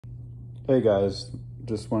Hey guys,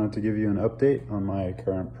 just wanted to give you an update on my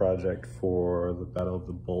current project for the Battle of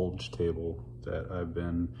the Bulge table that I've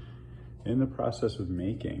been in the process of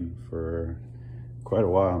making for quite a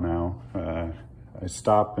while now. I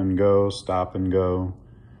stop and go.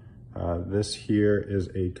 This here is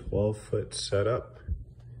a 12-foot setup.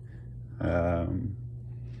 Got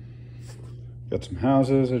some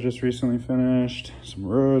houses I just recently finished, some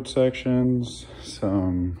road sections,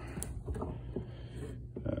 some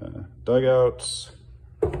dugouts,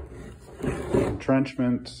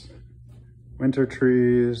 entrenchments, winter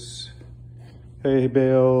trees, hay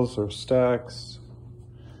bales or stacks.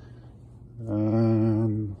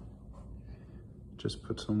 Just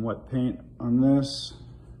put some wet paint on this.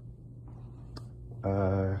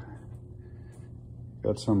 Got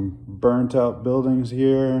some burnt out buildings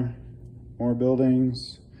here, more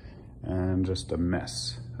buildings, and just a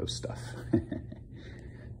mess of stuff.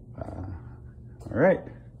 All right,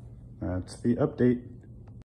 that's the update.